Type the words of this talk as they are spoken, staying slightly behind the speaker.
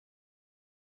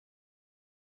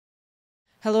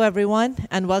Hello, everyone,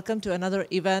 and welcome to another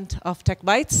event of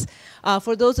Techbytes.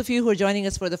 For those of you who are joining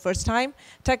us for the first time,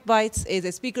 Techbytes is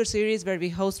a speaker series where we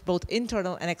host both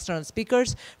internal and external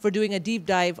speakers for doing a deep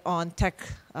dive on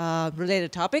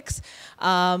tech-related topics.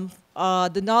 The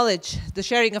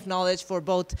sharing of knowledge for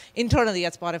both internally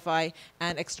at Spotify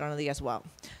and externally as well.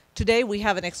 Today, we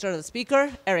have an external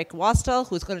speaker, Eric Wastl,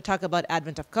 who's going to talk about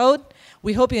Advent of Code.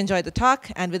 We hope you enjoyed the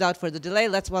talk, and without further delay,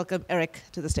 let's welcome Eric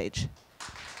to the stage.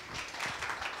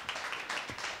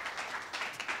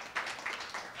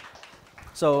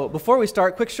 So before we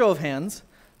start, quick show of hands.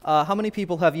 How many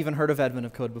people have even heard of Advent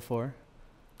of Code before?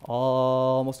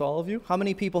 Almost all of you. How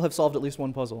many people have solved at least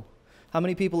one puzzle? How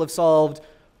many people have solved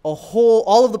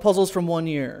all of the puzzles from 1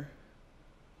 year?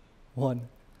 One.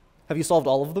 Have you solved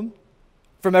all of them?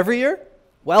 From every year?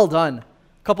 Well done.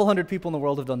 A couple hundred people in the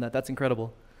world have done that. That's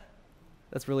incredible.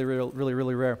 That's really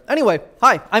rare. Anyway,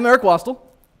 hi, I'm Eric Wastl.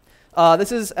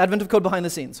 This is Advent of Code behind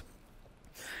the scenes.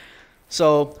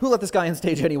 So who let this guy on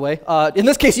stage anyway? In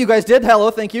this case, you guys did.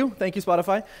 Hello, thank you. Thank you,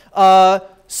 Spotify.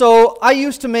 So I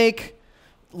used to make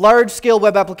large-scale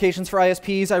web applications for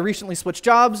ISPs. I recently switched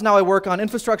jobs. Now I work on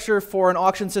infrastructure for an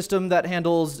auction system that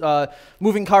handles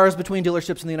moving cars between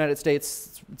dealerships in the United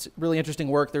States. It's really interesting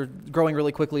work. They're growing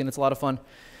really quickly, and it's a lot of fun.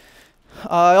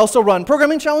 I also run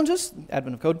programming challenges,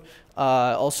 Advent of Code.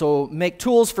 Also make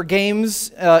tools for games.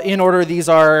 In order, these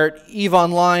are EVE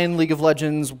Online, League of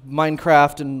Legends,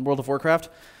 Minecraft, and World of Warcraft.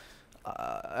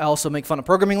 I also make fun of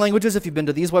programming languages. If you've been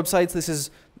to these websites, this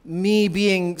is me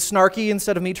being snarky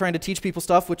instead of me trying to teach people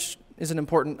stuff, which is an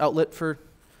important outlet for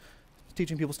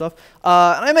teaching people stuff.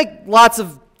 And I make lots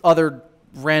of other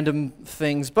random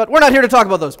things, but we're not here to talk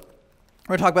about those.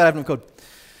 We're going to talk about Advent of Code.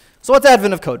 So what's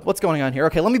Advent of Code? What's going on here?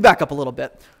 Okay, let me back up a little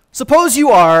bit. Suppose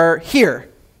you are here.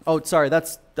 Oh, sorry,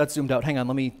 that's zoomed out. Hang on,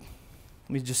 let me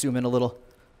just zoom in a little.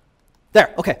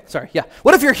 There, okay, sorry, yeah.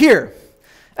 What if you're here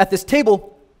at this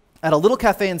table at a little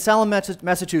cafe in Salem,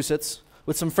 Massachusetts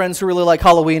with some friends who really like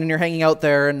Halloween, and you're hanging out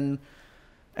there and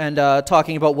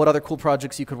talking about what other cool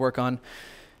projects you could work on.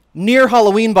 Near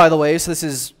Halloween, by the way, so this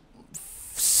is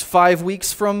 5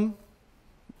 weeks from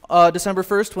December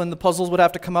 1st, when the puzzles would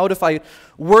have to come out if I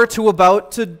were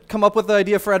about to come up with the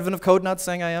idea for Advent of Code, not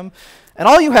saying I am. And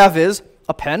all you have is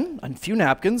a pen, a few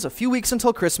napkins, a few weeks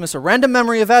until Christmas, a random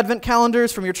memory of Advent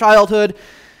calendars from your childhood,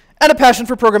 and a passion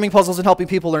for programming puzzles and helping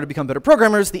people learn to become better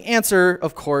programmers. The answer,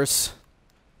 of course,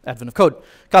 Advent of Code.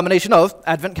 Combination of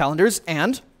Advent calendars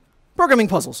and programming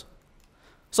puzzles.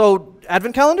 So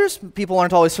Advent calendars, people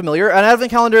aren't always familiar. An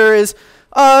Advent calendar is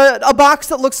a box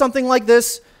that looks something like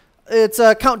this. It's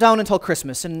a countdown until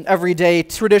Christmas, and every day,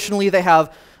 traditionally, they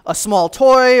have a small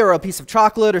toy or a piece of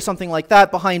chocolate or something like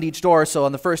that behind each door. So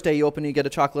on the first day you open, you get a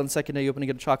chocolate, and the second day you open, you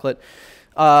get a chocolate.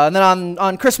 And then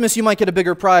on Christmas, you might get a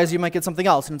bigger prize, you might get something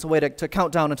else, and it's a way to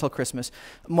count down until Christmas.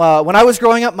 When I was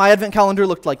growing up, my Advent calendar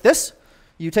looked like this.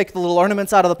 You take the little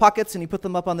ornaments out of the pockets, and you put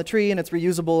them up on the tree, and it's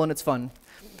reusable, and it's fun.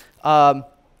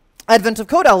 Advent of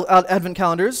Code Advent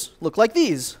calendars look like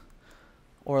these,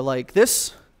 or like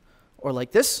this, or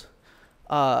like this.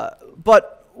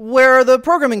 But where are the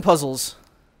programming puzzles?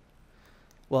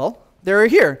 Well, they're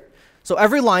here. So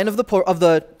every line of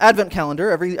the Advent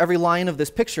calendar, every line of this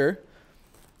picture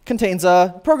contains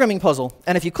a programming puzzle.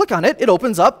 And if you click on it, it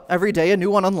opens up. Every day a new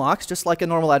one unlocks, just like a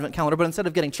normal Advent calendar. But instead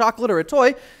of getting chocolate or a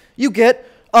toy, you get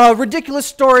a ridiculous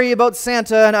story about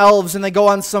Santa and elves, and they go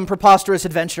on some preposterous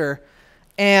adventure.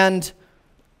 And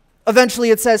eventually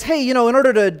it says, hey, you know, in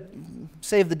order to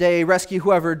save the day, rescue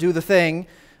whoever, do the thing,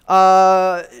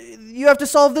 you have to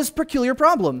solve this peculiar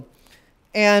problem.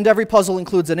 And every puzzle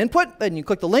includes an input, and you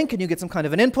click the link, and you get some kind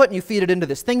of an input, and you feed it into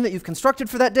this thing that you've constructed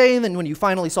for that day, and then when you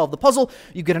finally solve the puzzle,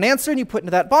 you get an answer, and you put it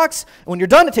into that box, and when you're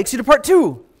done, it takes you to part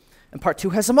 2. And part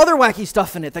 2 has some other wacky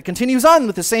stuff in it that continues on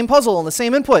with the same puzzle and the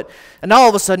same input. And now all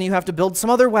of a sudden, you have to build some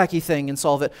other wacky thing and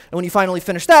solve it. And when you finally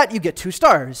finish that, you get 2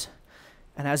 stars.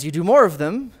 And as you do more of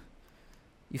them,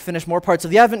 you finish more parts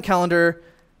of the Advent calendar,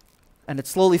 and it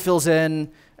slowly fills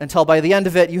in until by the end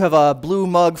of it, you have a blue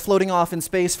mug floating off in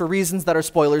space for reasons that are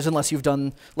spoilers unless you've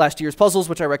done last year's puzzles,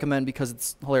 which I recommend because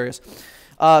it's hilarious.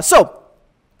 So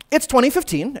it's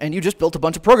 2015, and you just built a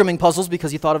bunch of programming puzzles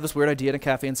because you thought of this weird idea in a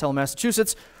cafe in Salem,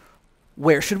 Massachusetts.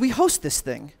 Where should we host this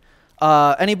thing?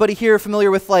 Anybody here familiar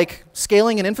with like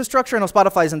scaling and infrastructure? I know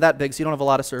Spotify isn't that big, so you don't have a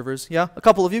lot of servers. Yeah, a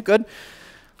couple of you, good.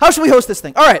 How should we host this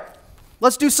thing? All right,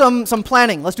 let's do some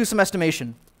planning. Let's do some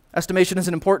estimation. Estimation is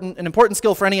an important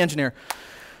skill for any engineer.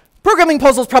 Programming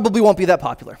puzzles probably won't be that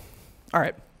popular. All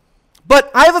right.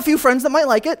 But I have a few friends that might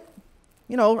like it.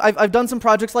 You know, I've done some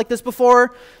projects like this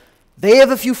before. They have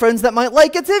a few friends that might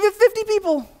like it. They have 50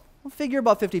 people. We'll figure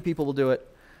about 50 people will do it.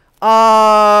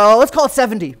 Let's call it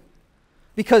 70,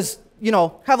 because, you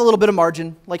know, have a little bit of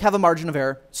margin, like have a margin of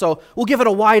error. So we'll give it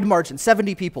a wide margin,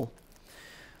 70 people.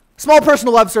 Small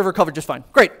personal web server covered just fine.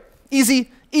 Great.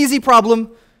 Easy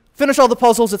problem. Finish all the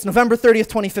puzzles. It's November 30th,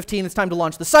 2015. It's time to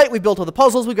launch the site. We built all the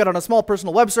puzzles. We got on a small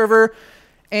personal web server,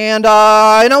 and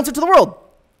I announce it to the world.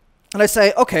 And I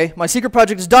say, okay, my secret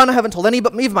project is done. I haven't told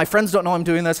anybody, even my friends don't know I'm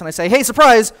doing this. And I say, hey,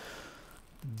 surprise,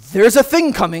 there's a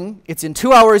thing coming. It's in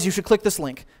 2 hours. You should click this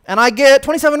link. And I get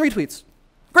 27 retweets.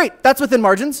 Great. That's within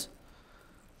margins.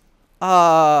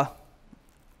 Okay.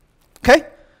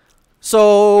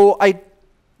 So I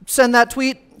send that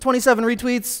tweet, 27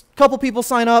 retweets. A couple people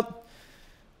sign up.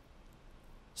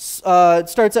 It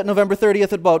starts at November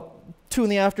 30th at about 2 in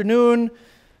the afternoon.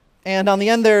 And on the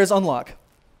end there is unlock.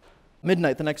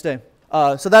 Midnight the next day.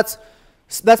 So that's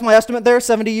my estimate there,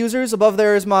 70 users. Above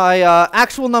there is my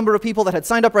actual number of people that had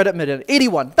signed up right at midnight,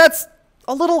 81. That's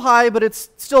a little high, but it's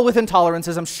still within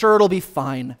tolerances. I'm sure it'll be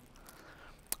fine.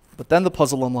 But then the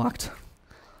puzzle unlocked.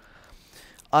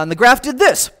 And the graph did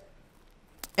this.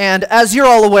 And as you're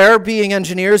all aware, being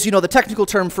engineers, you know the technical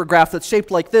term for a graph that's shaped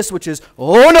like this, which is,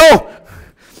 oh no!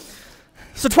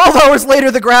 So 12 hours later,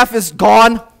 the graph is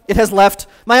gone. It has left.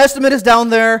 My estimate is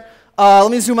down there. Let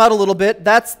me zoom out a little bit.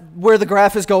 That's where the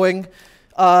graph is going.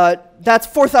 That's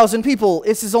 4,000 people.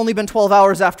 This has only been 12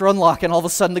 hours after unlock, and all of a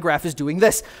sudden the graph is doing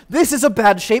this. This is a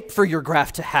bad shape for your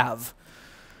graph to have.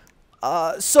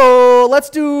 So let's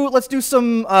do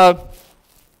some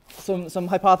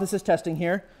hypothesis testing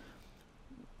here.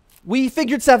 We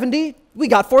figured 70. We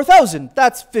got 4,000.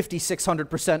 That's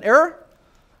 5,600% error.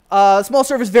 Small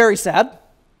server is very sad.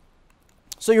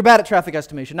 So you're bad at traffic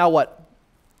estimation. Now what?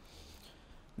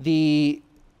 The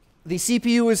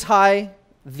CPU is high,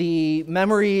 the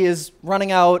memory is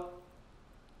running out,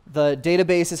 the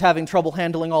database is having trouble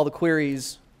handling all the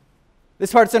queries.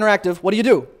 This part's interactive. What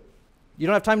do? You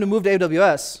don't have time to move to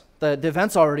AWS. The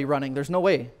event's already running. There's no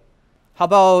way. How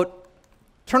about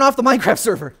turn off the Minecraft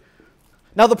server?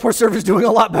 Now the poor server's doing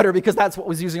a lot better because that's what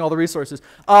was using all the resources.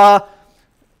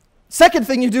 Second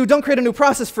thing you do, don't create a new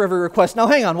process for every request. Now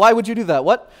hang on, why would you do that?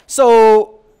 What?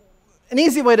 So an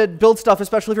easy way to build stuff,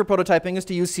 especially for prototyping, is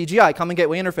to use CGI, Common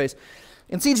Gateway Interface.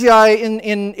 In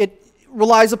CGI, it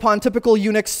relies upon typical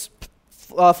Unix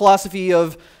philosophy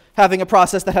of having a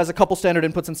process that has a couple standard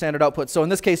inputs and standard outputs. So in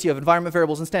this case, you have environment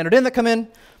variables and standard in that come in.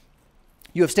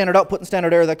 You have standard output and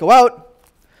standard error that go out.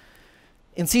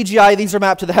 In CGI, these are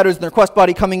mapped to the headers and the request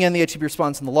body coming in, the HTTP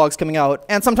response, and the logs coming out.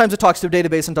 And sometimes it talks to a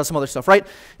database and does some other stuff, right?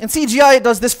 In CGI, it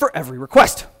does this for every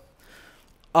request.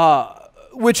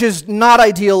 Which is not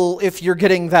ideal if you're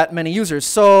getting that many users.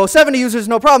 So 70 users,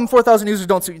 no problem. 4,000 users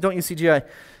don't use CGI.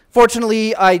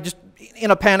 Fortunately, I just,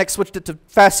 in a panic, switched it to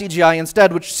fast CGI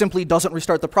instead, which simply doesn't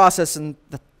restart the process, and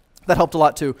that helped a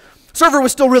lot too. Server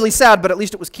was still really sad, but at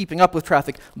least it was keeping up with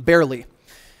traffic, barely.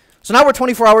 So now we're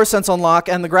 24 hours since unlock,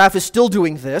 and the graph is still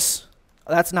doing this.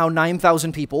 That's now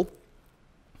 9,000 people,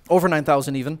 over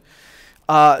 9,000 even.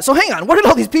 So hang on, where did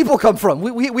all these people come from?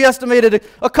 We estimated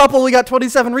a couple, we got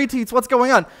 27 retweets, what's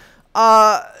going on?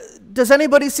 Does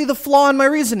anybody see the flaw in my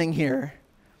reasoning here?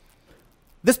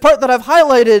 This part that I've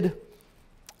highlighted,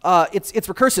 it's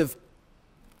recursive.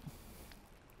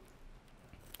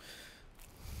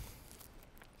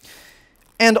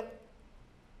 And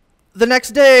the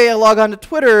next day I log on to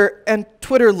Twitter, and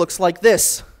Twitter looks like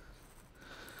this.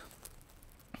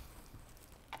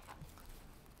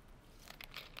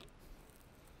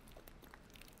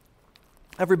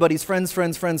 Everybody's friends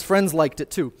liked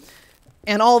it too.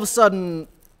 And all of a sudden,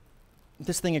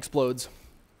 this thing explodes.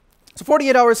 So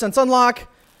 48 hours since unlock,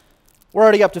 we're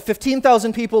already up to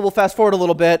 15,000 people. We'll fast forward a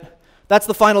little bit. That's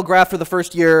the final graph for the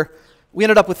first year. We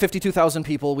ended up with 52,000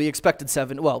 people. We expected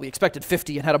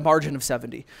 50 and had a margin of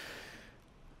 70.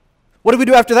 What did we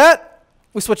do after that?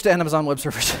 We switched to Amazon Web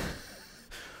Servers.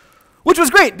 Which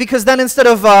was great, because then instead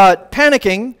of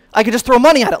panicking, I could just throw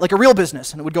money at it like a real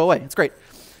business, and it would go away. It's great.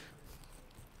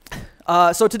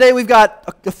 So today we've got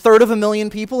a third of a million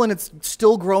people, and it's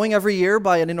still growing every year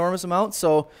by an enormous amount.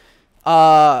 So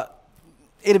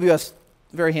AWS,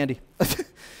 very handy.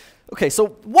 Okay, so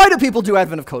why do people do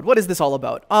Advent of Code? What is this all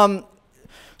about?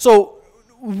 So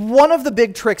one of the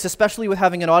big tricks, especially with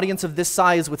having an audience of this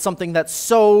size with something that's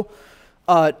so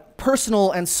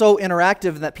personal and so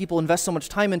interactive and that people invest so much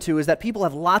time into, is that people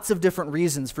have lots of different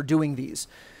reasons for doing these.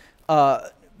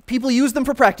 People use them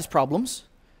for practice problems.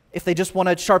 If they just want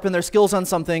to sharpen their skills on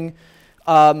something.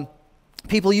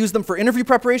 People use them for interview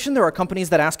preparation. There are companies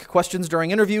that ask questions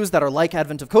during interviews that are like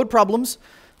Advent of Code problems.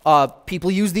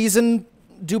 People use these and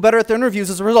do better at their interviews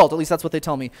as a result. At least that's what they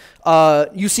tell me.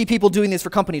 You see people doing these for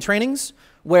company trainings,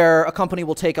 where a company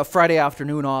will take a Friday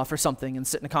afternoon off or something and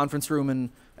sit in a conference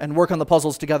room and work on the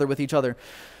puzzles together with each other.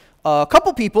 A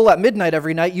couple people at midnight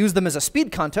every night use them as a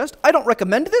speed contest. I don't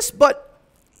recommend this, but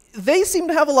they seem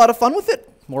to have a lot of fun with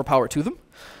it. More power to them.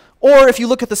 Or if you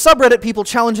look at the subreddit, people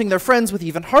challenging their friends with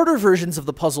even harder versions of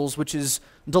the puzzles, which is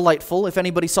delightful. If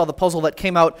anybody saw the puzzle that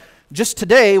came out just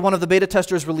today, one of the beta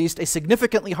testers released a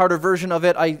significantly harder version of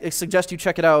it. I suggest you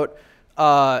check it out.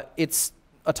 It's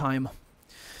a time.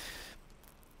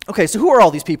 Okay, so who are all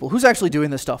these people? Who's actually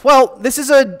doing this stuff? Well, this is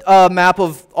a map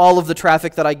of all of the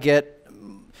traffic that I get.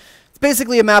 It's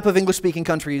basically a map of English-speaking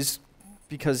countries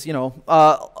because, you know,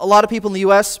 a lot of people in the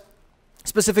US,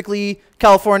 specifically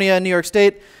California and New York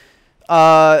State,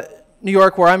 New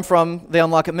York, where I'm from, they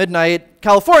unlock at midnight.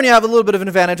 California have a little bit of an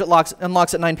advantage. It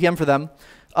unlocks at 9 p.m. for them.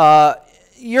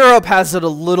 Europe has it a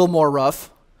little more rough,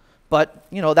 but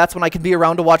you know that's when I can be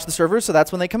around to watch the servers, so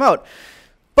that's when they come out.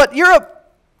 But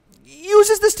Europe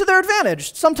uses this to their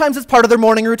advantage. Sometimes it's part of their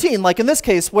morning routine, like in this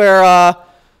case, where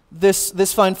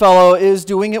this fine fellow is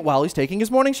doing it while he's taking his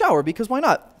morning shower, because why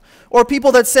not? Or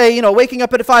people that say, you know, waking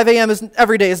up at 5 a.m.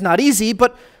 every day is not easy,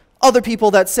 but other people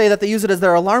that say that they use it as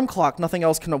their alarm clock. Nothing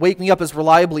else can wake me up as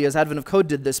reliably as Advent of Code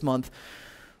did this month.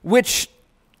 Which,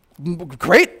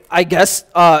 great, I guess.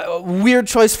 Weird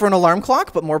choice for an alarm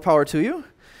clock, but more power to you.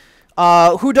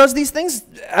 Who does these things?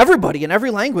 Everybody in every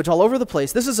language all over the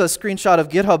place. This is a screenshot of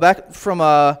GitHub back from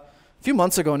a few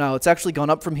months ago now. It's actually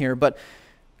gone up from here. But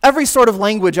every sort of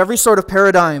language, every sort of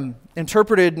paradigm,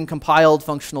 interpreted and compiled,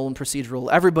 functional and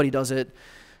procedural, everybody does it.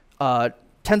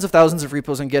 Tens of thousands of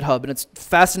repos on GitHub, and it's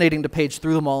fascinating to page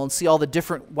through them all and see all the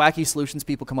different wacky solutions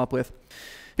people come up with.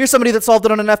 Here's somebody that solved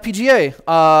it on an FPGA.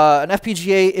 An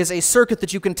FPGA is a circuit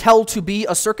that you can tell to be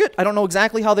a circuit. I don't know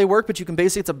exactly how they work, but you can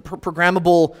basically, it's a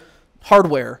programmable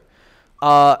hardware.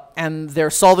 And they're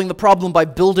solving the problem by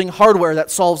building hardware that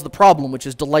solves the problem, which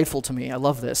is delightful to me. I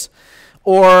love this.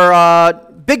 Or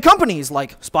big companies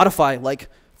like Spotify, like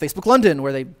Facebook London,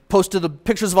 where they posted the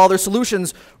pictures of all their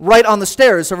solutions right on the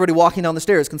stairs, so everybody walking down the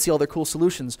stairs can see all their cool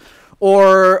solutions.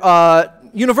 Or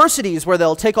universities, where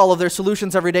they'll take all of their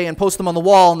solutions every day and post them on the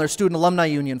wall in their student alumni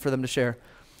union for them to share.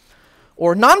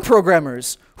 Or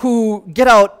non-programmers who get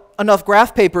out enough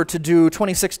graph paper to do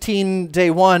 2016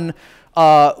 day one,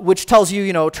 which tells you,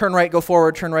 you know, turn right, go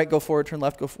forward, turn right, go forward, turn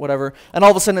left, go whatever. And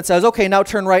all of a sudden it says, okay, now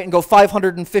turn right and go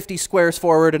 550 squares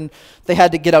forward, and they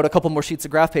had to get out a couple more sheets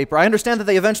of graph paper. I understand that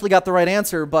they eventually got the right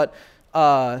answer, but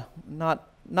not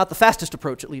the fastest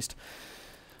approach, at least.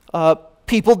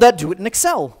 People that do it in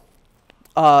Excel.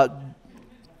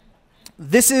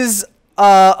 This is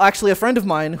actually a friend of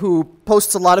mine who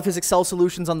posts a lot of his Excel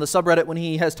solutions on the subreddit when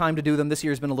he has time to do them. This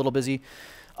year's been a little busy.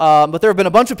 But there have been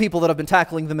a bunch of people that have been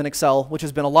tackling them in Excel, which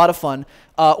has been a lot of fun.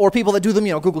 Or people that do them,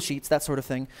 you know, Google Sheets, that sort of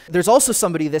thing. There's also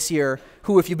somebody this year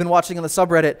who, if you've been watching on the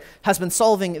subreddit, has been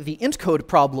solving the int code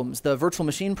problems, the virtual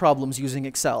machine problems using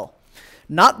Excel.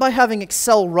 Not by having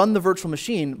Excel run the virtual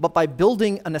machine, but by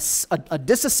building a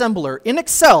disassembler in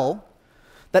Excel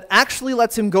that actually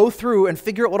lets him go through and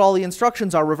figure out what all the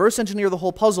instructions are, reverse engineer the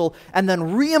whole puzzle, and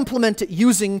then re-implement it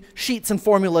using sheets and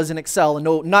formulas in Excel, and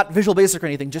no, not Visual Basic or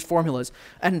anything, just formulas.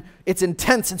 And it's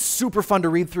intense and super fun to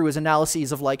read through his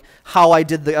analyses of like how I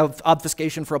did the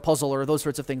obfuscation for a puzzle or those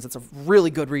sorts of things. It's a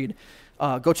really good read.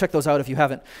 Go check those out if you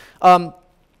haven't.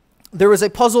 There was a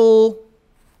puzzle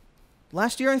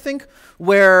last year, I think,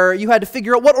 where you had to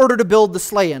figure out what order to build the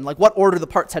sleigh in, like what order the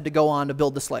parts had to go on to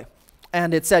build the sleigh.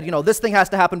 And it said, you know, this thing has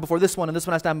to happen before this one, and this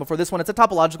one has to happen before this one. It's a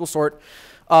topological sort.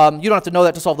 You don't have to know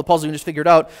that to solve the puzzle. You can just figure it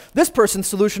out. This person's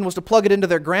solution was to plug it into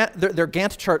their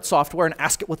Gantt chart software and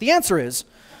ask it what the answer is,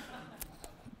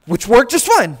 which worked just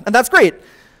fine, and that's great.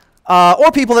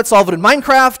 Or people that solve it in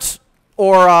Minecraft,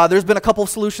 or there's been a couple of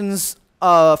solutions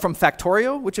from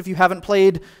Factorio, which if you haven't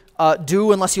played,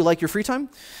 do unless you like your free time.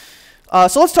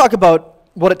 So let's talk about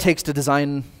what it takes to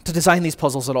design these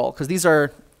puzzles at all, because these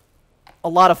are a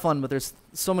lot of fun, but there's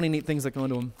so many neat things that go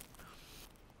into them.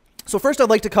 So first I'd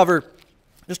like to cover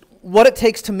just what it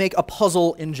takes to make a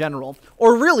puzzle in general,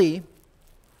 or really,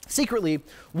 secretly,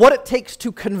 what it takes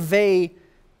to convey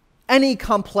any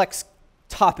complex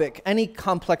topic, any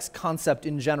complex concept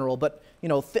in general, but you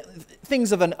know,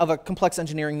 things of a complex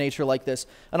engineering nature like this.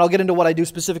 And I'll get into what I do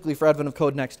specifically for Advent of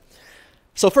Code next.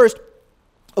 So first,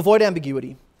 avoid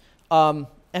ambiguity.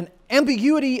 And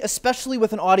ambiguity, especially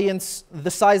with an audience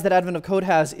the size that Advent of Code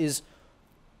has, is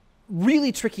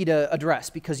really tricky to address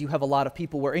because you have a lot of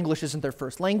people where English isn't their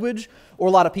first language, or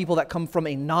a lot of people that come from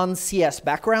a non-CS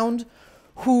background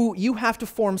who you have to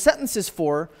form sentences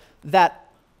for that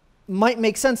might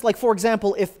make sense. Like, for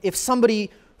example, if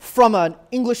somebody from an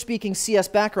English-speaking CS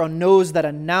background knows that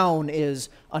a noun is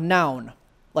a noun,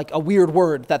 like a weird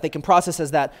word that they can process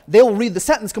as that, they'll read the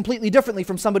sentence completely differently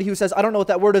from somebody who says, I don't know what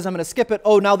that word is, I'm going to skip it.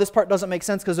 Oh, now this part doesn't make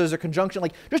sense because there's a conjunction.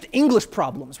 Like just English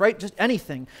problems, right? Just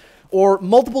anything. Or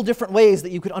multiple different ways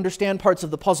that you could understand parts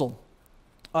of the puzzle.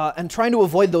 And trying to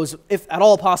avoid those if at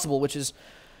all possible, which is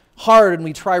hard, and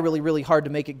we try really, really hard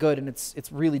to make it good, and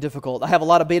it's really difficult. I have a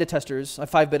lot of beta testers, I have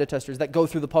 5 beta testers that go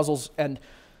through the puzzles and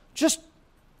just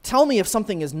tell me if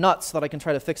something is nuts so that I can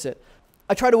try to fix it.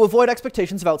 I try to avoid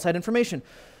expectations of outside information.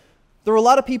 There are a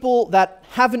lot of people that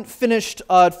haven't finished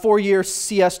a 4-year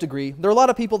CS degree. There are a lot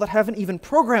of people that haven't even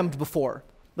programmed before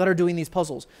that are doing these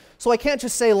puzzles. So I can't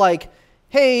just say like,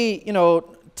 hey, you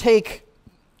know, take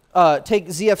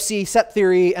ZFC set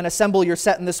theory and assemble your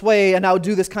set in this way and now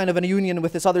do this kind of a union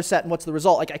with this other set and what's the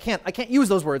result. Like I can't use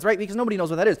those words, right? Because nobody knows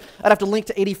what that is. I'd have to link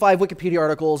to 85 Wikipedia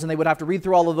articles and they would have to read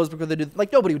through all of those because they do,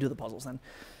 like nobody would do the puzzles then.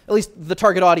 At least the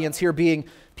target audience here being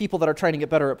people that are trying to get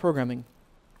better at programming.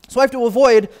 So I have to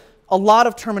avoid a lot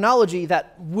of terminology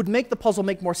that would make the puzzle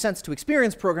make more sense to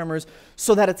experienced programmers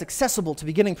so that it's accessible to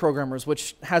beginning programmers,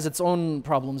 which has its own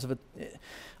problems of it.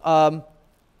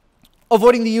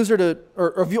 Avoiding the user to, or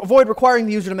avoid requiring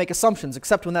the user to make assumptions,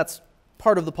 except when that's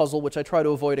part of the puzzle, which I try to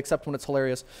avoid, except when it's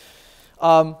hilarious.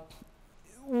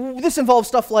 This involves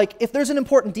stuff like, if there's an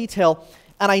important detail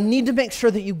and I need to make sure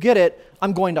that you get it,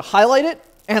 I'm going to highlight it,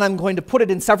 and I'm going to put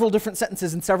it in several different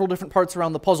sentences in several different parts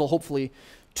around the puzzle, hopefully,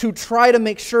 to try to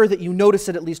make sure that you notice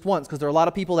it at least once, because there are a lot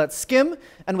of people that skim,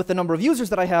 and with the number of users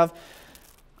that I have,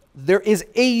 there is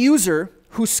a user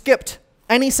who skipped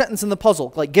any sentence in the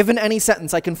puzzle. Like, given any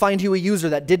sentence, I can find you a user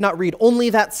that did not read only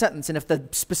that sentence, and if the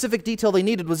specific detail they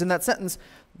needed was in that sentence,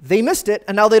 they missed it,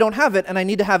 and now they don't have it, and I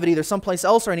need to have it either someplace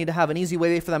else, or I need to have an easy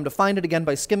way for them to find it again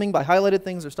by skimming, by highlighted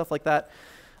things, or stuff like that.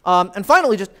 And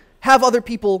finally, just have other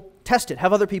people test it,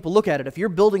 have other people look at it. If you're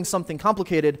building something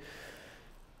complicated,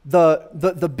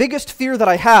 the biggest fear that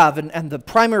I have, and the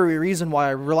primary reason why I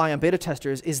rely on beta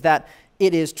testers, is that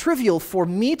it is trivial for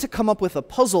me to come up with a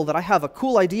puzzle that I have a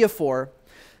cool idea for,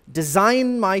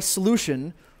 design my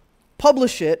solution,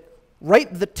 publish it,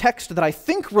 write the text that I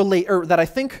think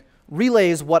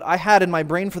relays what I had in my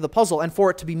brain for the puzzle, and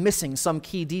for it to be missing some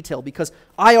key detail, because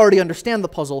I already understand the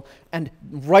puzzle, and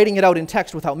writing it out in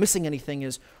text without missing anything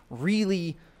is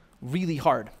really, really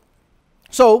hard.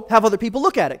 So have other people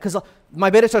look at it, because my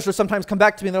beta testers sometimes come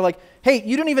back to me and they're like, hey,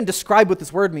 you didn't even describe what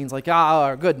this word means. Like,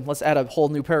 good, let's add a whole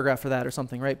new paragraph for that or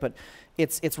something, right? But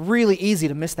it's really easy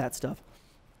to miss that stuff.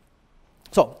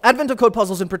 So, Advent of Code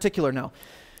puzzles in particular now.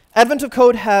 Advent of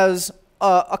Code has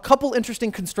a couple interesting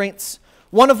constraints,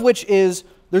 one of which is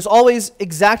there's always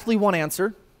exactly one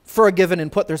answer for a given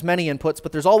input. There's many inputs,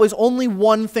 but there's always only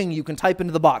one thing you can type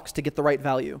into the box to get the right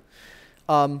value.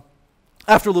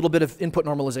 After a little bit of input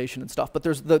normalization and stuff, but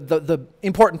there's the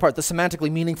important part, the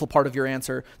semantically meaningful part of your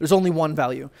answer, there's only one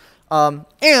value.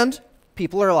 And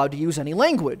people are allowed to use any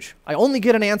language. I only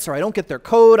get an answer. I don't get their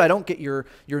code. I don't get your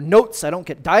notes. I don't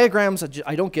get diagrams.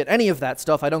 I don't get any of that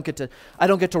stuff. I don't get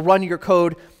to run your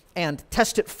code and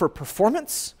test it for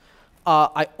performance.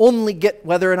 I only get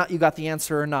whether or not you got the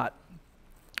answer or not,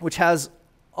 which has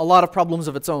a lot of problems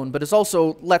of its own, but it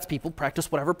also lets people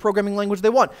practice whatever programming language they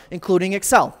want, including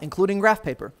Excel, including graph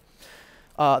paper.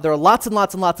 There are lots and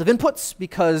lots and lots of inputs,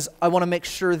 because I want to make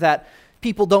sure that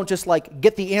people don't just like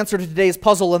get the answer to today's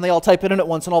puzzle and they all type it in at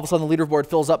once and all of a sudden the leaderboard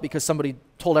fills up because somebody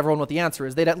told everyone what the answer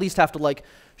is. They'd at least have to like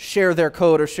share their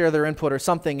code or share their input or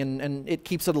something, and it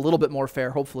keeps it a little bit more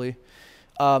fair, hopefully.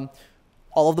 All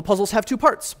of the puzzles have 2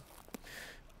 parts.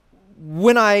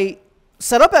 When I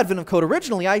set up Advent of Code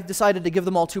originally, I decided to give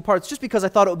them all 2 parts just because I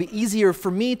thought it would be easier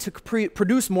for me to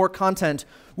produce more content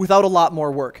without a lot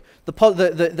more work.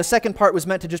 The second part was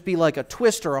meant to just be like a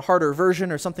twist or a harder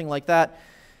version or something like that.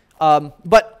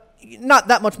 But not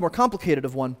that much more complicated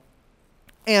of one.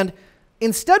 And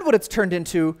instead what it's turned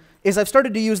into is I've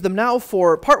started to use them now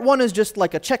for, part 1 is just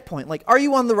like a checkpoint. Like, are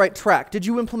you on the right track? Did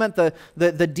you implement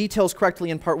the details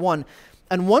correctly in part 1?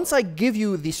 And once I give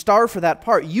you the star for that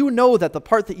part, you know that the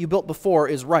part that you built before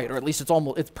is right, or at least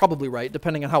it's probably right,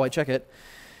 depending on how I check it.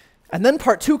 And then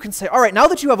part 2 can say, all right, now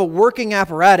that you have a working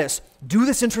apparatus, do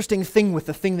this interesting thing with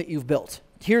the thing that you've built.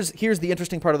 Here's the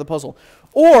interesting part of the puzzle.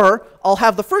 Or I'll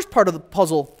have the first part of the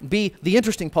puzzle be the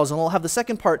interesting puzzle, and I'll have the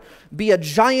second part be a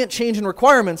giant change in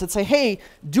requirements and say, hey,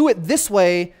 do it this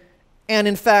way, and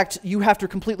in fact, you have to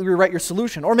completely rewrite your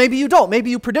solution. Or maybe you don't. Maybe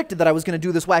you predicted that I was going to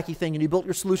do this wacky thing, and you built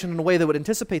your solution in a way that would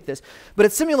anticipate this. But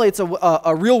it simulates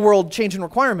a real-world change in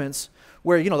requirements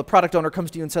where, you know, the product owner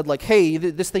comes to you and said, like, hey,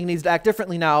 this thing needs to act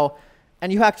differently now,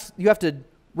 and you have to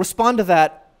respond to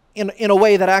that in a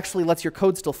way that actually lets your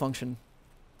code still function.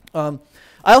 I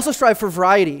also strive for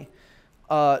variety.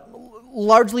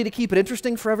 largely to keep it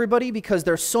interesting for everybody because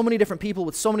there's so many different people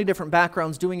with so many different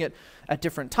backgrounds doing it at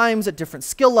different times, at different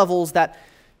skill levels, that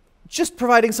just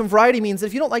providing some variety means that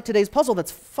if you don't like today's puzzle,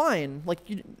 that's fine. Like,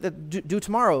 do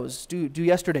tomorrow's, do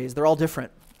yesterday's. They're all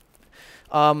different.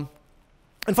 And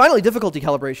finally, difficulty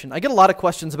calibration. I get a lot of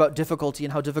questions about difficulty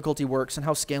and how difficulty works and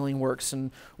how scaling works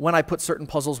and when I put certain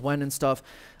puzzles when and stuff.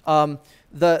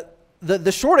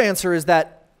 The short answer is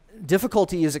that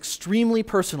difficulty is extremely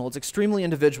personal. It's extremely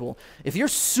individual. If you're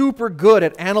super good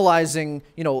at analyzing,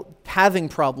 halving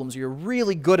problems, you're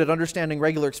really good at understanding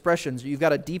regular expressions, you've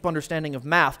got a deep understanding of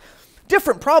math,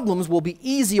 different problems will be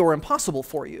easy or impossible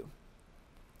for you.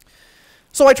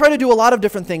 So I try to do a lot of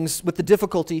different things with the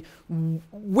difficulty,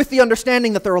 with the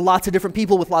understanding that there are lots of different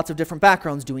people with lots of different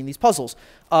backgrounds doing these puzzles.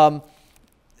 Some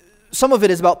of it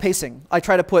is about pacing. I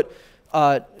try to put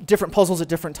different puzzles at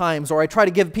different times, or I try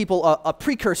to give people a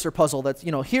precursor puzzle that's,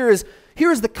 here is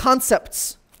the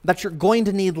concepts that you're going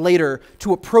to need later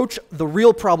to approach the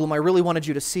real problem I really wanted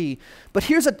you to see. But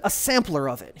here's a sampler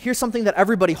of it. Here's something that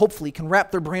everybody hopefully can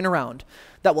wrap their brain around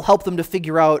that will help them to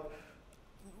figure out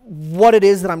what it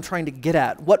is that I'm trying to get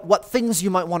at, what things you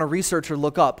might want to research or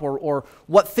look up, or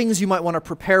what things you might want to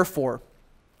prepare for.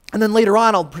 And then later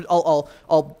on,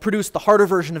 I'll produce the harder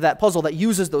version of that puzzle that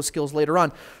uses those skills later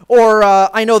on. Or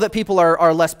I know that people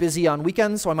are less busy on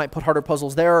weekends, so I might put harder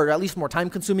puzzles there, or at least more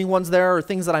time-consuming ones there, or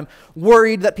things that I'm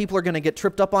worried that people are going to get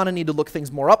tripped up on and need to look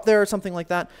things more up there, or something like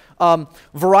that.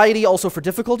 Variety also for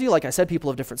difficulty. Like I said,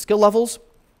 people have different skill levels,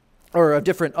 or of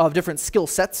different skill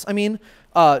sets,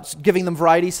 giving them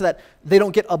variety so that they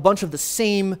don't get a bunch of the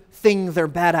same thing they're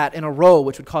bad at in a row,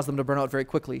 which would cause them to burn out very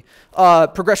quickly.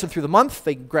 Progression through the month,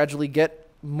 they gradually get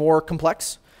more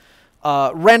complex.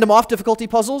 Random off difficulty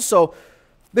puzzles, so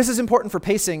this is important for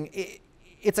pacing.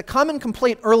 It's a common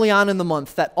complaint early on in the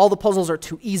month that all the puzzles are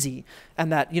too easy,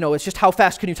 and that, it's just how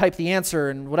fast can you type the answer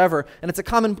and whatever. And it's a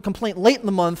common complaint late in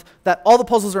the month that all the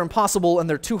puzzles are impossible and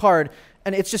they're too hard.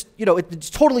 And it's just,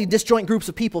 it's totally disjoint groups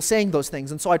of people saying those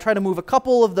things. And so I try to move a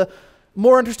couple of the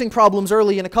more interesting problems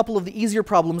early and a couple of the easier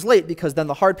problems late, because then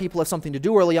the hard people have something to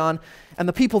do early on, and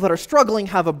the people that are struggling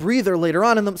have a breather later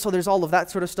on in them. So there's all of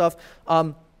that sort of stuff.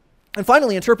 And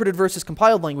finally, interpreted versus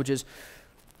compiled languages,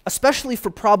 especially for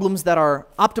problems that are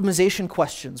optimization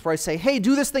questions, where I say, hey,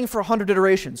 do this thing for 100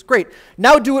 iterations. Great.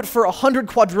 Now do it for 100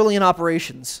 quadrillion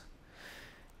operations.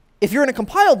 If you're in a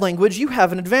compiled language, you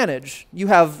have an advantage. You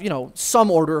have,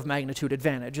 some order of magnitude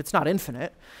advantage. It's not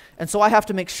infinite. And so I have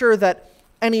to make sure that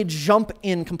any jump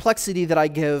in complexity that I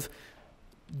give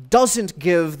doesn't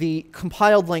give the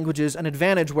compiled languages an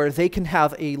advantage where they can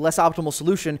have a less optimal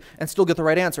solution and still get the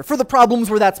right answer. For the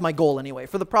problems where that's my goal anyway.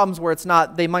 For the problems where it's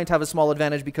not, they might have a small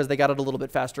advantage because they got it a little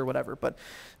bit faster or whatever. But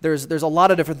there's a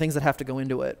lot of different things that have to go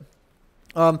into it.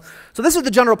 So this is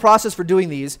the general process for doing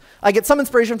these. I get some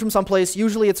inspiration from someplace.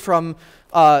 Usually it's from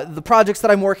the projects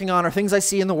that I'm working on, or things I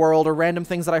see in the world, or random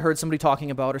things that I heard somebody talking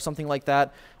about, or something like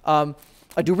that.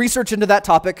 I do research into that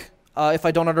topic if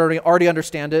I don't already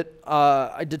understand it.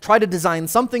 I try to design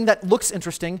something that looks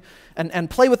interesting and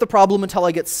play with the problem until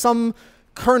I get some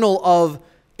kernel of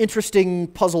interesting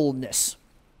puzzleness.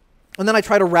 And then I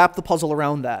try to wrap the puzzle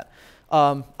around that.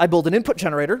 I build an input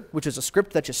generator, which is a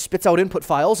script that just spits out input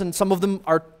files, and some of them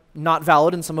are not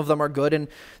valid and some of them are good. And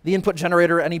the input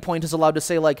generator at any point is allowed to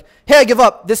say, like, hey, I give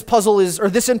up. This puzzle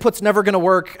this input's never going to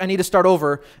work. I need to start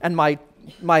over. And my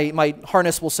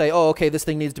harness will say, oh, okay, this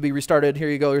thing needs to be restarted. Here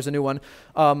you go. Here's a new one.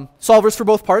 Solvers for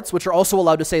both parts, which are also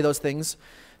allowed to say those things.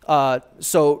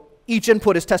 So each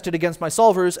input is tested against my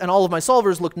solvers, and all of my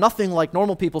solvers look nothing like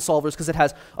normal people's solvers because it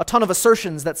has a ton of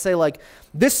assertions that say, like,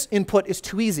 this input is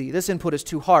too easy, this input is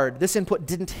too hard, this input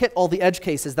didn't hit all the edge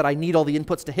cases that I need all the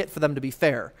inputs to hit for them to be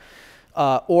fair.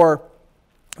 Or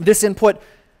this input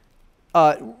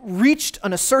reached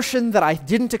an assertion that I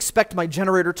didn't expect my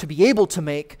generator to be able to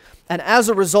make, and as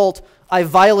a result, I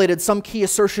violated some key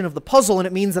assertion of the puzzle, and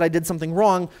it means that I did something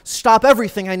wrong. Stop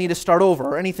everything, I need to start over,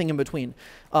 or anything in between.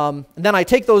 And then I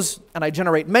take those and I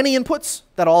generate many inputs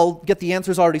that all get the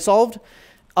answers already solved,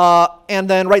 and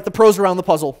then write the pros around the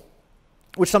puzzle,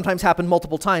 which sometimes happen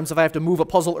multiple times if I have to move a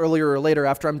puzzle earlier or later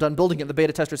after I'm done building it. The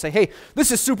beta testers say, hey,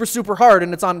 this is super, super hard,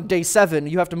 and it's on day 7.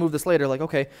 You have to move this later. Like,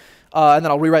 okay. And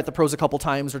then I'll rewrite the pros a couple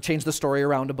times or change the story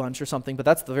around a bunch or something, but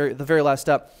that's the very last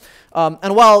step.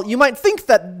 And while you might think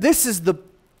that this is the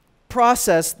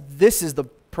process, there's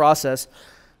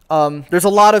a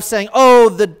lot of saying, oh,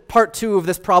 the part 2 of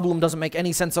this problem doesn't make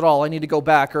any sense at all. I need to go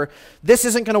back. Or this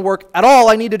isn't going to work at all.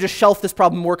 I need to just shelf this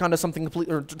problem, work onto something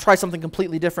completely, or try something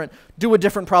completely different. Do a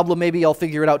different problem. Maybe I'll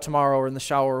figure it out tomorrow or in the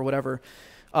shower or whatever.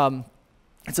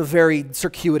 It's a very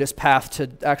circuitous path to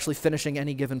actually finishing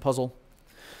any given puzzle.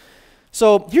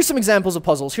 So here's some examples of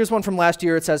puzzles. Here's one from last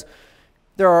year. It says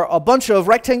there are a bunch of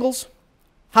rectangles.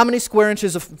 How many square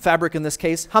inches of fabric in this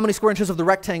case? How many square inches of the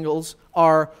rectangles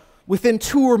are within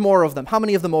 2 or more of them? How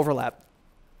many of them overlap?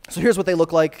 So here's what they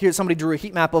look like. Here somebody drew a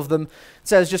heat map of them. It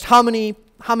says just how many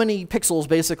pixels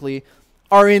basically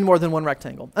are in more than one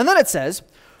rectangle. And then it says,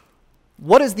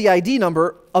 what is the ID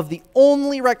number of the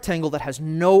only rectangle that has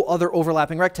no other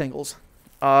overlapping rectangles?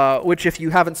 Which, if you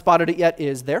haven't spotted it yet,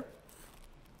 is there.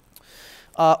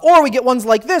 Or we get ones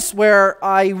like this, where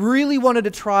I really wanted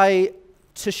to try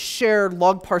to share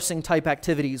log parsing type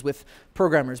activities with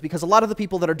programmers, because a lot of the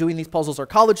people that are doing these puzzles are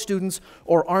college students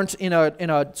or aren't in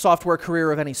a software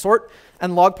career of any sort,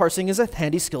 and log parsing is a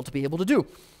handy skill to be able to do.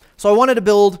 So I wanted to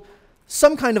build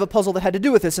some kind of a puzzle that had to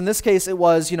do with this. In this case, it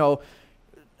was,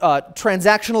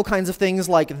 transactional kinds of things,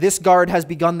 like this guard has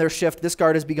begun their shift, this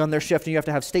guard has begun their shift, and you have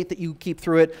to have state that you keep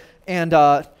through it, and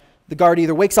the guard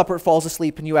either wakes up or falls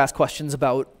asleep, and you ask questions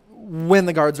about when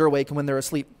the guards are awake and when they're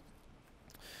asleep.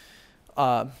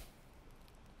 And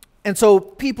so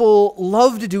people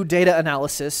love to do data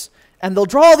analysis, and they'll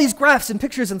draw all these graphs and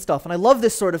pictures and stuff, and I love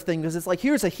this sort of thing, because it's like,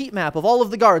 here's a heat map of all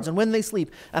of the guards and when they sleep,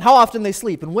 and how often they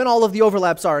sleep, and when all of the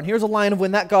overlaps are, and here's a line of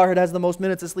when that guard has the most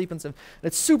minutes of sleep and stuff. And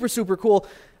it's super, super cool.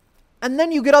 And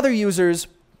then you get other users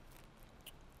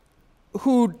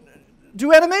who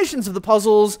do animations of the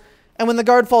puzzles, and when the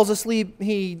guard falls asleep,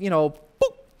 he, boop.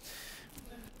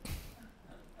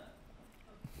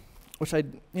 Which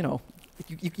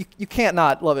you can't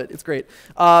not love it. It's great.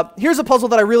 Here's a puzzle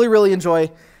that I really, really enjoy,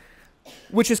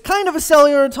 which is kind of a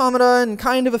cellular automata and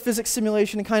kind of a physics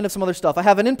simulation and kind of some other stuff. I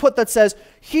have an input that says,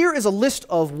 here is a list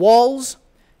of walls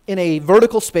in a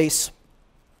vertical space,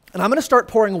 and I'm going to start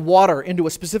pouring water into a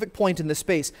specific point in this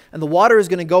space, and the water is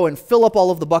going to go and fill up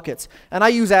all of the buckets. And I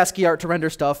use ASCII art to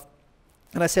render stuff,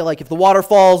 and I say, like, if the water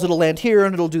falls, it'll land here,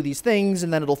 and it'll do these things,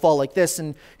 and then it'll fall like this,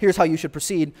 and here's how you should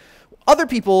proceed. Other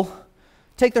people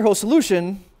take their whole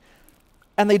solution,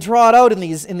 and they draw it out in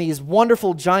these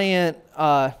wonderful giant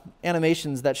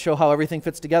animations that show how everything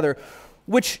fits together,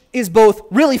 which is both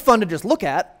really fun to just look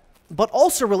at, but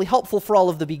also really helpful for all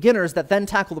of the beginners that then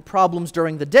tackle the problems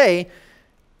during the day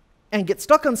and get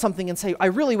stuck on something and say, I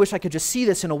really wish I could just see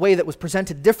this in a way that was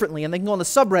presented differently, and they can go on the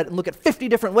subreddit and look at 50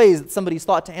 different ways that somebody's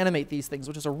thought to animate these things,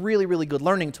 which is a really, really good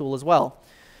learning tool as well.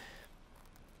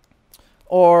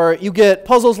 Or you get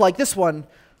puzzles like this one,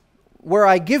 where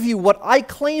I give you what I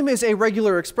claim is a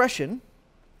regular expression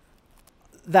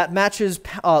that matches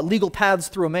legal paths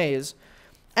through a maze.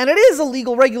 And it is a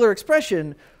legal regular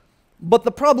expression, but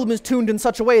the problem is tuned in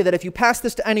such a way that if you pass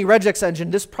this to any regex engine,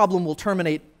 this problem will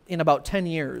terminate in about 10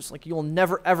 years. Like, you'll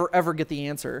never, ever, ever get the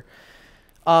answer.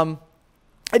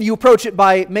 And you approach it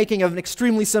by making an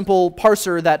extremely simple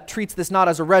parser that treats this not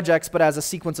as a regex, but as a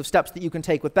sequence of steps that you can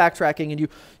take with backtracking. And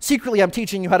secretly, I'm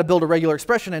teaching you how to build a regular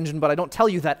expression engine, but I don't tell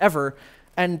you that ever.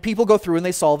 And people go through and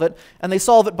they solve it. And they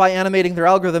solve it by animating their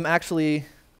algorithm actually,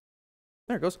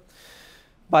 there it goes,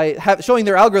 by showing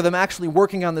their algorithm actually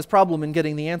working on this problem and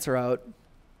getting the answer out,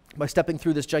 by stepping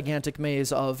through this gigantic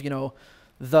maze of,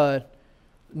 the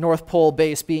North Pole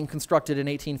base being constructed in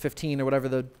 1815 or whatever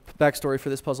the backstory for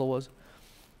this puzzle was.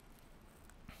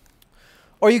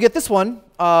 Or you get this one,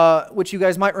 which you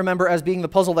guys might remember as being the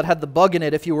puzzle that had the bug in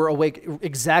it if you were awake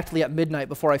exactly at midnight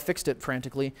before I fixed it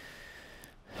frantically.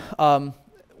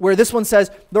 Where this one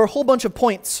says, there are a whole bunch of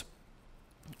points.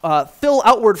 Fill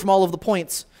outward from all of the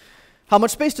points. How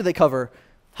much space do they cover?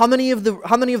 How many of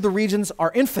the regions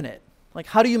are infinite? Like,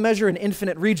 how do you measure an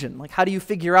infinite region? Like, how do you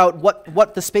figure out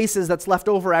what the space is that's left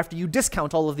over after you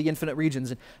discount all of the infinite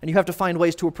regions? And you have to find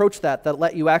ways to approach that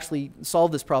let you actually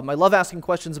solve this problem. I love asking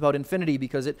questions about infinity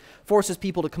because it forces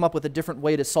people to come up with a different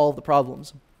way to solve the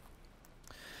problems.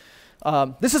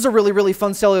 This is a really, really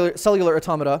fun cellular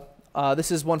automata.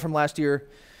 This is one from last year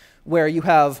where you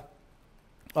have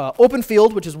open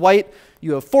field, which is white,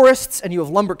 you have forests, and you have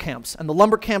lumber camps. And the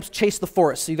lumber camps chase the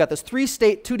forest. So you've got this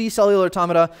 3-state 2D cellular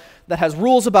automata that has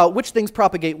rules about which things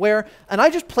propagate where. And I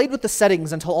just played with the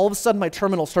settings until all of a sudden my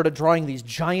terminal started drawing these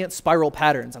giant spiral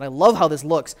patterns. And I love how this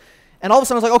looks. And all of a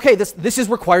sudden I was like, okay, this is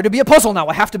required to be a puzzle now.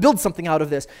 I have to build something out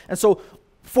of this. And so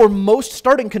for most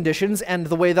starting conditions, and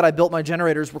the way that I built my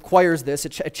generators requires this,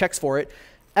 it checks for it,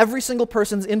 every single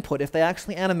person's input, if they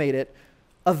actually animate it,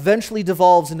 eventually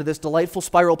devolves into this delightful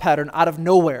spiral pattern out of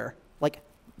nowhere, like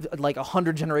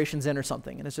 100 generations in or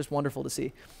something, and it's just wonderful to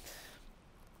see.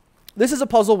 This is a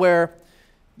puzzle where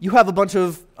you have a bunch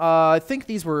of, I think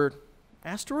these were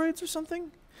asteroids or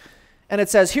something, and it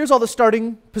says, here's all the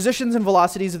starting positions and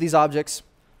velocities of these objects.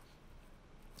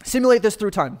 Simulate this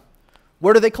through time.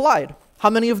 Where do they collide?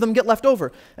 How many of them get left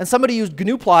over? And somebody used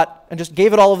GNU plot and just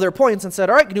gave it all of their points and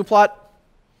said, all right, GNU plot,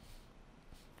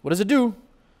 What does it do?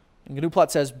 And GNU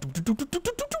plot says,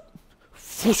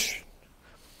 whoosh.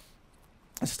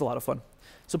 It's just a lot of fun.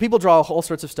 So people draw all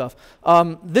sorts of stuff.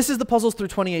 This is the puzzles through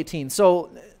 2018. So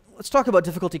let's talk about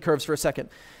difficulty curves for a second.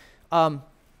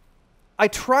 I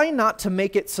try not to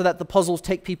make it so that the puzzles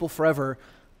take people forever.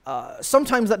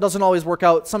 Sometimes that doesn't always work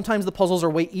out. Sometimes the puzzles are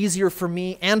way easier for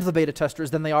me and the beta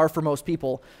testers than they are for most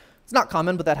people. It's not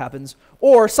common, but that happens.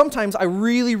 Or sometimes I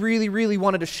really, really, really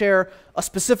wanted to share a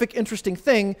specific interesting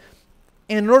thing,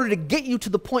 and in order to get you to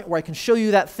the point where I can show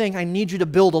you that thing, I need you to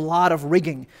build a lot of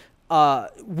rigging,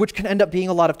 which can end up being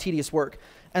a lot of tedious work.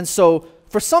 And so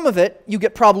for some of it, you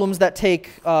get problems that take,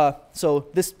 so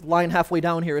this line halfway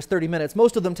down here is 30 minutes.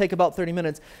 Most of them take about 30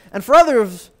 minutes. And for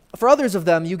others of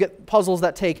them, you get puzzles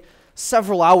that take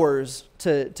several hours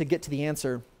to get to the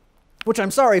answer, which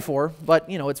I'm sorry for, but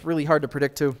it's really hard to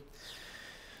predict too.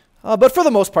 But for the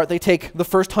most part, they take the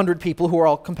first 100 people who are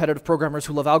all competitive programmers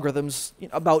who love algorithms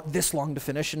about this long to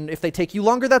finish. And if they take you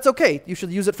longer, that's okay. You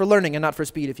should use it for learning and not for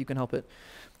speed if you can help it.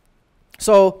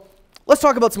 So let's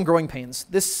talk about some growing pains.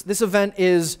 This event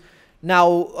is now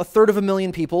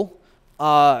 1/3 people.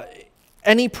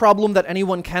 Any problem that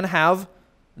anyone can have,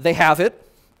 they have it.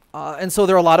 And so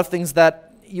there are a lot of things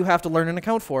that you have to learn and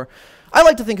account for. I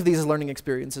like to think of these as learning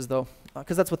experiences, though,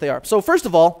 because that's what they are. So first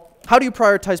of all, how do you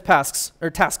prioritize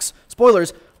tasks?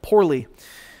 Spoilers, poorly.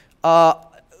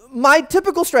 My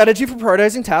typical strategy for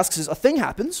prioritizing tasks is a thing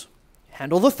happens,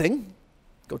 handle the thing,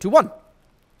 go to 1.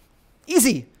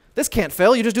 Easy. This can't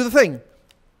fail. You just do the thing.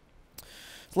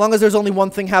 As long as there's only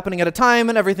one thing happening at a time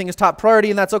and everything is top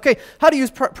priority, and that's okay. How do you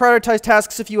prioritize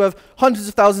tasks if you have hundreds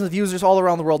of thousands of users all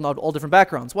around the world and all different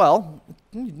backgrounds? Well,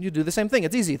 you do the same thing.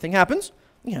 It's easy. Thing happens,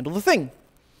 you handle the thing.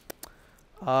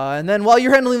 And then while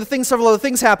you're handling the thing, several other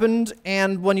things happened,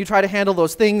 and when you try to handle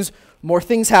those things, more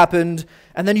things happened,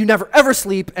 and then you never ever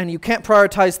sleep, and you can't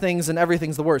prioritize things, and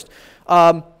everything's the worst.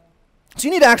 So you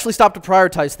need to actually stop to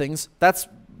prioritize things. That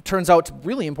turns out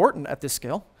really important at this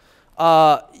scale.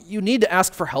 You need to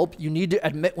ask for help. You need to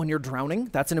admit when you're drowning.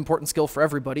 That's an important skill for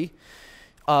everybody.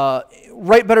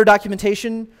 Write better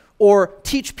documentation, or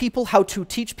teach people how to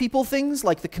teach people things,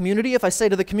 like the community. If I say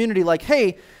to the community, like,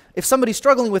 hey, if somebody's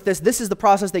struggling with this is the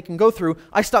process they can go through.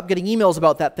 I stop getting emails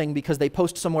about that thing because they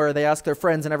post somewhere, they ask their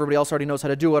friends, and everybody else already knows how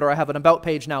to do it. Or I have an about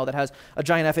page now that has a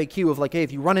giant FAQ of like, hey,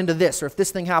 if you run into this, or if this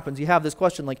thing happens, you have this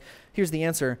question, like, here's the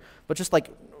answer. But just like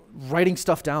writing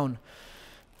stuff down.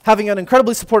 Having an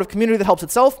incredibly supportive community that helps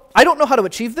itself. I don't know how to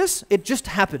achieve this. It just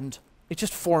happened. It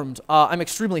just formed. I'm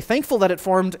extremely thankful that it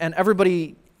formed, and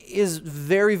everybody is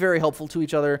very, very helpful to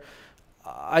each other.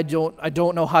 I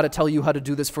don't know how to tell you how to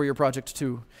do this for your project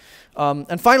too.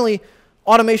 And finally,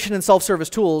 automation and self-service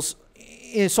tools.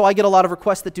 So I get a lot of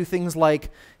requests that do things like,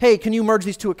 hey, can you merge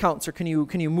these 2 accounts, or can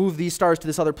you move these stars to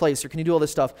this other place, or can you do all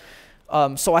this stuff?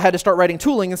 So I had to start writing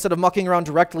tooling instead of mucking around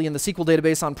directly in the SQL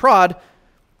database on prod.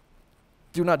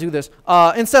 Do not do this.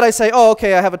 Instead, I say, oh,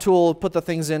 okay, I have a tool, put the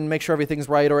things in, make sure everything's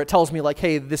right, or it tells me like,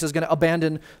 hey, this is going to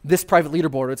abandon this private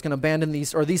leaderboard, or it's going to abandon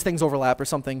these, or these things overlap or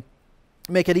something.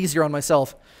 Make it easier on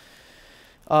myself.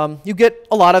 You get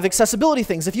a lot of accessibility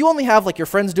things. If you only have like your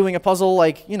friends doing a puzzle,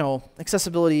 like,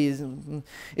 accessibility,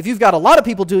 if you've got a lot of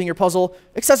people doing your puzzle,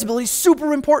 accessibility is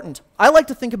super important. I like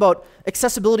to think about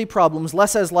accessibility problems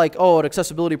less as like, oh, an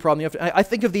accessibility problem. I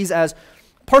think of these as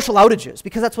partial outages,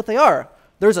 because that's what they are.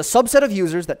 There's a subset of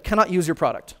users that cannot use your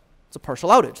product. It's a partial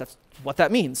outage. That's what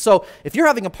that means. So if you're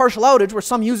having a partial outage where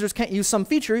some users can't use some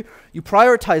feature, you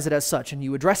prioritize it as such and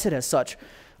you address it as such.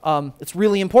 It's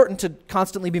really important to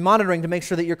constantly be monitoring to make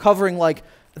sure that you're covering like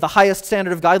the highest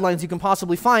standard of guidelines you can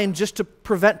possibly find, just to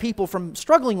prevent people from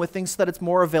struggling with things so that it's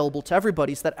more available to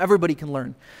everybody, so that everybody can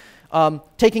learn.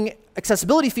 Taking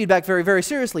accessibility feedback very, very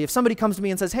seriously. If somebody comes to me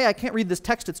and says, hey, I can't read this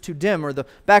text, it's too dim, or the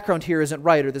background here isn't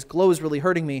right, or this glow is really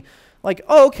hurting me, like,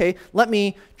 oh, okay, let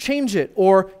me change it,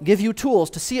 or give you tools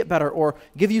to see it better, or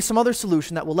give you some other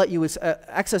solution that will let you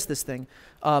access this thing.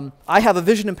 I have a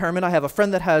vision impairment. I have a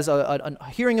friend that has a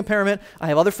hearing impairment. I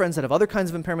have other friends that have other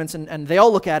kinds of impairments, and they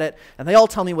all look at it, and they all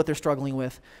tell me what they're struggling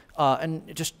with,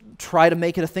 and just try to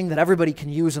make it a thing that everybody can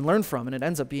use and learn from, and it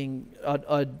ends up being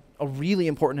a really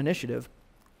important initiative.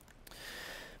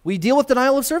 We deal with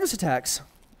denial of service attacks.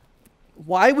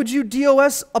 Why would you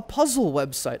DOS a puzzle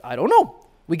website? I don't know.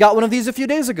 We got one of these a few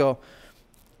days ago.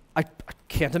 I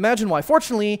can't imagine why.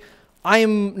 Fortunately,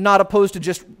 I'm not opposed to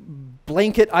just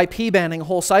blanket IP banning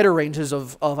whole CIDR ranges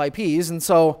of IPs, and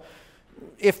so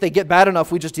if they get bad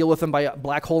enough, we just deal with them by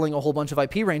black holing a whole bunch of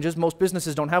IP ranges. Most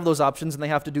businesses don't have those options, and they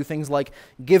have to do things like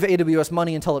give AWS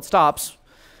money until it stops.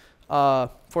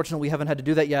 Fortunately, we haven't had to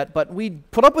do that yet, but we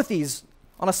put up with these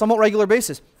on a somewhat regular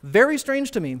basis. Very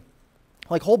strange to me,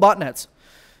 like whole botnets.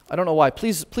 I don't know why.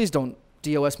 Please don't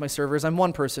DOS my servers. I'm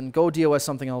one person. Go DOS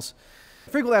something else.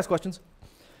 Frequently asked questions.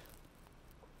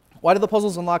 Why do the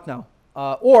puzzles unlock now?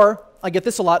 Or, I get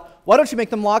this a lot, why don't you make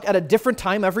them lock at a different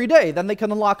time every day? Then they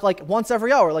can unlock like once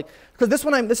every hour. Like, because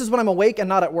this is when I'm awake and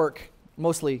not at work,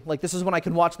 mostly. Like, this is when I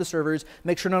can watch the servers,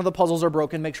 make sure none of the puzzles are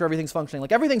broken, make sure everything's functioning.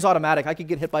 Like, everything's automatic. I could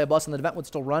get hit by a bus and the event would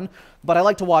still run. But I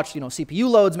like to watch, CPU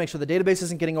loads, make sure the database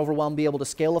isn't getting overwhelmed, be able to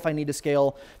scale if I need to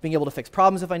scale, being able to fix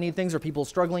problems if I need things, or people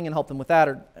struggling and help them with that,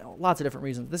 or lots of different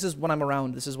reasons. This is when I'm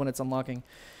around. This is when it's unlocking.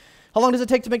 How long does it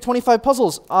take to make 25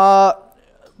 puzzles?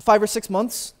 5 or 6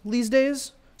 months these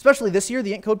days. Especially this year,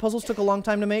 the ink code puzzles took a long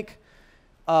time to make.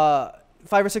 5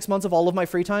 or 6 months of all of my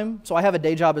free time. So I have a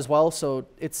day job as well, so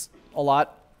it's a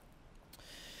lot.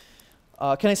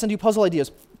 Can I send you puzzle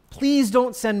ideas? Please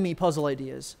don't send me puzzle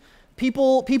ideas.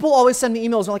 People always send me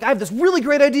emails and they're like, I have this really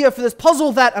great idea for this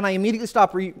puzzle that, and I immediately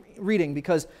stop reading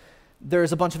because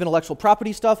there's a bunch of intellectual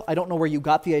property stuff. I don't know where you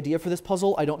got the idea for this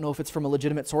puzzle. I don't know if it's from a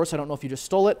legitimate source. I don't know if you just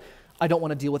stole it. I don't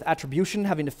want to deal with attribution,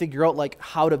 having to figure out like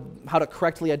how to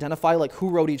correctly identify like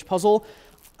who wrote each puzzle.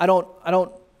 I don't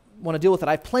want to deal with it.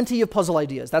 I have plenty of puzzle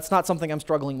ideas. That's not something I'm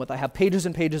struggling with. I have pages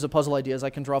and pages of puzzle ideas I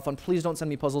can draw from. Please don't send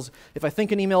me puzzles. If I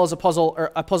think an email is a puzzle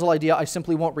or a puzzle idea, I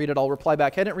simply won't read it. I'll reply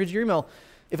back, hey, I didn't read your email.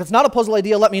 If it's not a puzzle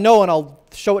idea, let me know and I'll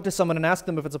show it to someone and ask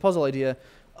them if it's a puzzle idea.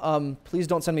 Please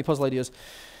don't send me puzzle ideas.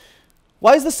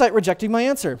 Why is the site rejecting my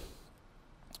answer?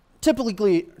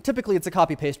 Typically it's a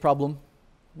copy-paste problem.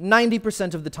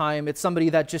 90% of the time, it's somebody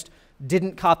that just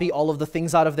didn't copy all of the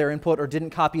things out of their input or didn't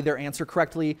copy their answer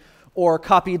correctly or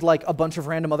copied like a bunch of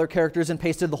random other characters and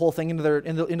pasted the whole thing into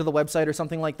the website or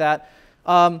something like that.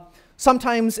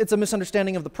 Sometimes it's a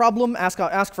misunderstanding of the problem.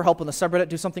 Ask for help on the subreddit,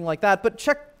 do something like that. But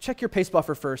check your paste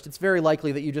buffer first. It's very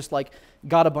likely that you just like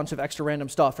got a bunch of extra random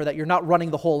stuff or that you're not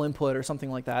running the whole input or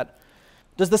something like that.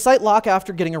 Does the site lock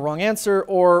after getting a wrong answer,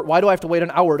 or why do I have to wait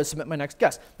an hour to submit my next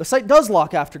guess? The site does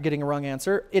lock after getting a wrong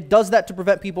answer. It does that to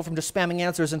prevent people from just spamming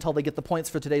answers until they get the points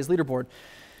for today's leaderboard.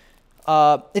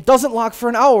 It doesn't lock for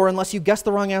an hour unless you guess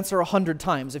the wrong answer 100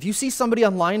 times. If you see somebody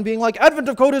online being like, Advent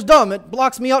of Code is dumb, it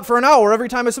blocks me out for an hour every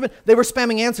time I submit, they were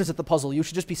spamming answers at the puzzle. You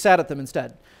should just be sad at them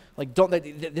instead. Like,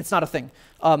 it's not a thing.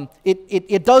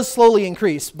 It does slowly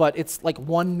increase, but it's like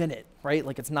 1 minute, right?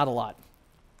 Like, it's not a lot.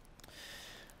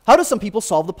 How do some people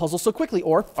solve the puzzle so quickly,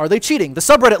 or are they cheating? The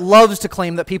subreddit loves to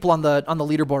claim that people on the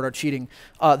leaderboard are cheating.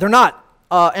 They're not.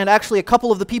 And actually, a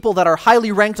couple of the people that are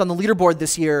highly ranked on the leaderboard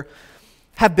this year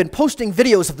have been posting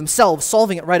videos of themselves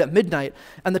solving it right at midnight.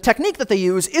 And the technique that they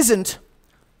use isn't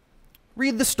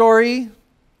read the story,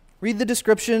 read the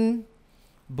description,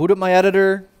 boot up my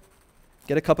editor,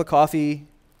 get a cup of coffee,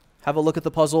 have a look at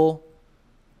the puzzle,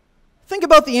 think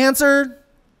about the answer,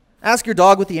 ask your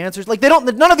dog what the answer is. Like,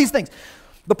 none of these things.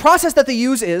 The process that they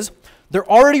use is they're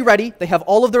already ready. They have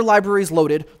all of their libraries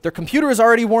loaded. Their computer is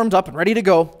already warmed up and ready to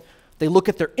go. They look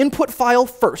at their input file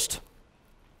first.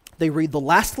 They read the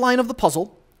last line of the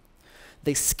puzzle.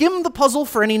 They skim the puzzle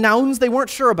for any nouns they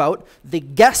weren't sure about. They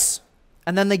guess,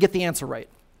 and then they get the answer right.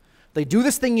 They do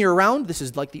this thing year-round. This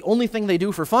is like the only thing they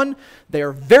do for fun. They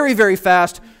are very, very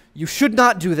fast. You should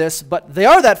not do this, but they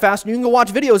are that fast, and you can go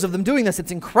watch videos of them doing this.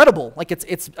 It's incredible. Like,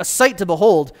 it's a sight to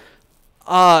behold.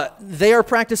 They are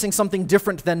practicing something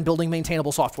different than building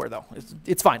maintainable software, though.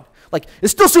 It's fine. Like,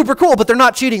 it's still super cool, but they're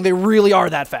not cheating. They really are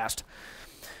that fast.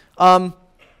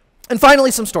 And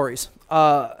finally, some stories.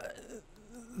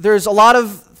 There's a lot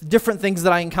of different things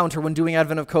that I encounter when doing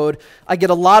Advent of Code. I get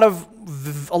a lot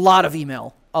of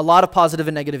email, a lot of positive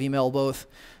and negative email both,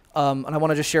 and I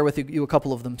want to just share with you a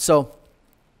couple of them. So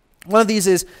one of these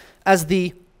is, as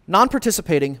the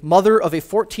non-participating mother of a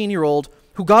 14-year-old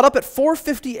who got up at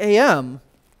 4:50 a.m.,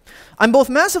 I'm both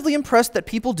massively impressed that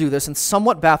people do this and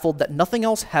somewhat baffled that nothing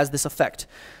else has this effect.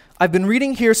 I've been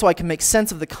reading here so I can make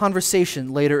sense of the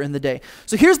conversation later in the day.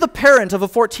 So here's the parent of a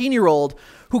 14-year-old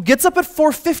who gets up at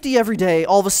 4:50 every day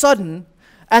all of a sudden,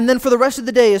 and then for the rest of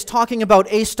the day is talking about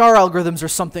A-star algorithms or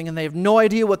something, and they have no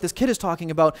idea what this kid is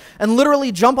talking about, and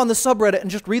literally jump on the subreddit and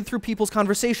just read through people's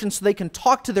conversations so they can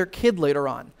talk to their kid later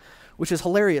on, which is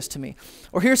hilarious to me.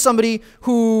 Or here's somebody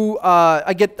who,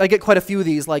 I get quite a few of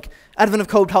these, like, Advent of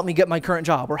Code helped me get my current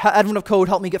job, or Advent of Code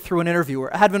helped me get through an interview,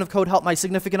 or Advent of Code helped my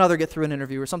significant other get through an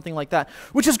interview, or something like that,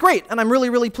 which is great, and I'm really,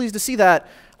 really pleased to see that.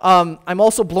 I'm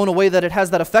also blown away that it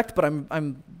has that effect, but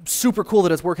I'm super cool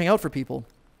that it's working out for people.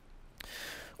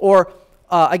 Or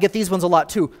I get these ones a lot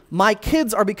too. My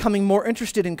kids are becoming more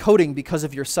interested in coding because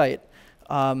of your site.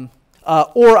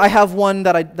 Or I have one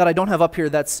that I don't have up here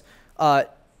that's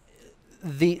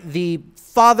the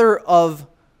father of,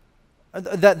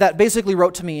 that basically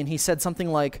wrote to me, and he said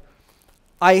something like,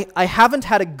 I haven't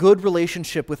had a good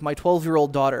relationship with my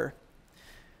 12-year-old daughter,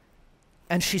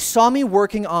 and she saw me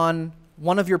working on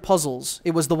one of your puzzles.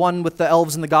 It was the one with the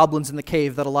elves and the goblins in the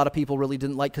cave that a lot of people really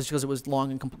didn't like because it was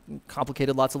long and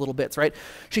complicated, lots of little bits, right?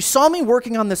 She saw me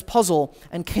working on this puzzle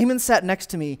and came and sat next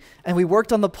to me, and we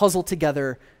worked on the puzzle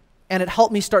together, and it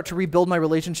helped me start to rebuild my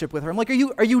relationship with her. I'm like,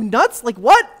 are you nuts? Like,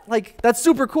 what? Like, that's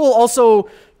super cool. Also,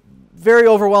 very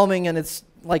overwhelming, and it's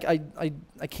like, I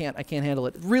can't handle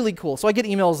it. Really cool. So I get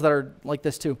emails that are like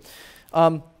this too.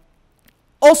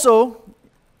 Also,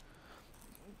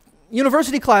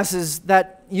 university classes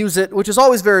that use it, which is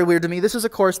always very weird to me. This is a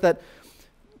course that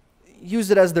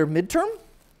used it as their midterm.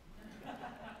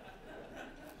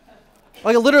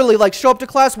 Like literally, like show up to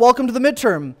class, welcome to the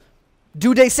midterm,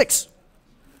 due day 6.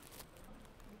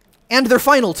 And their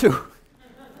final too.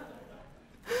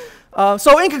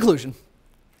 So in conclusion,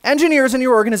 engineers in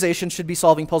your organization should be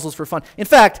solving puzzles for fun. In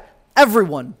fact,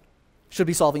 everyone should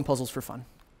be solving puzzles for fun.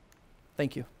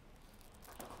 Thank you.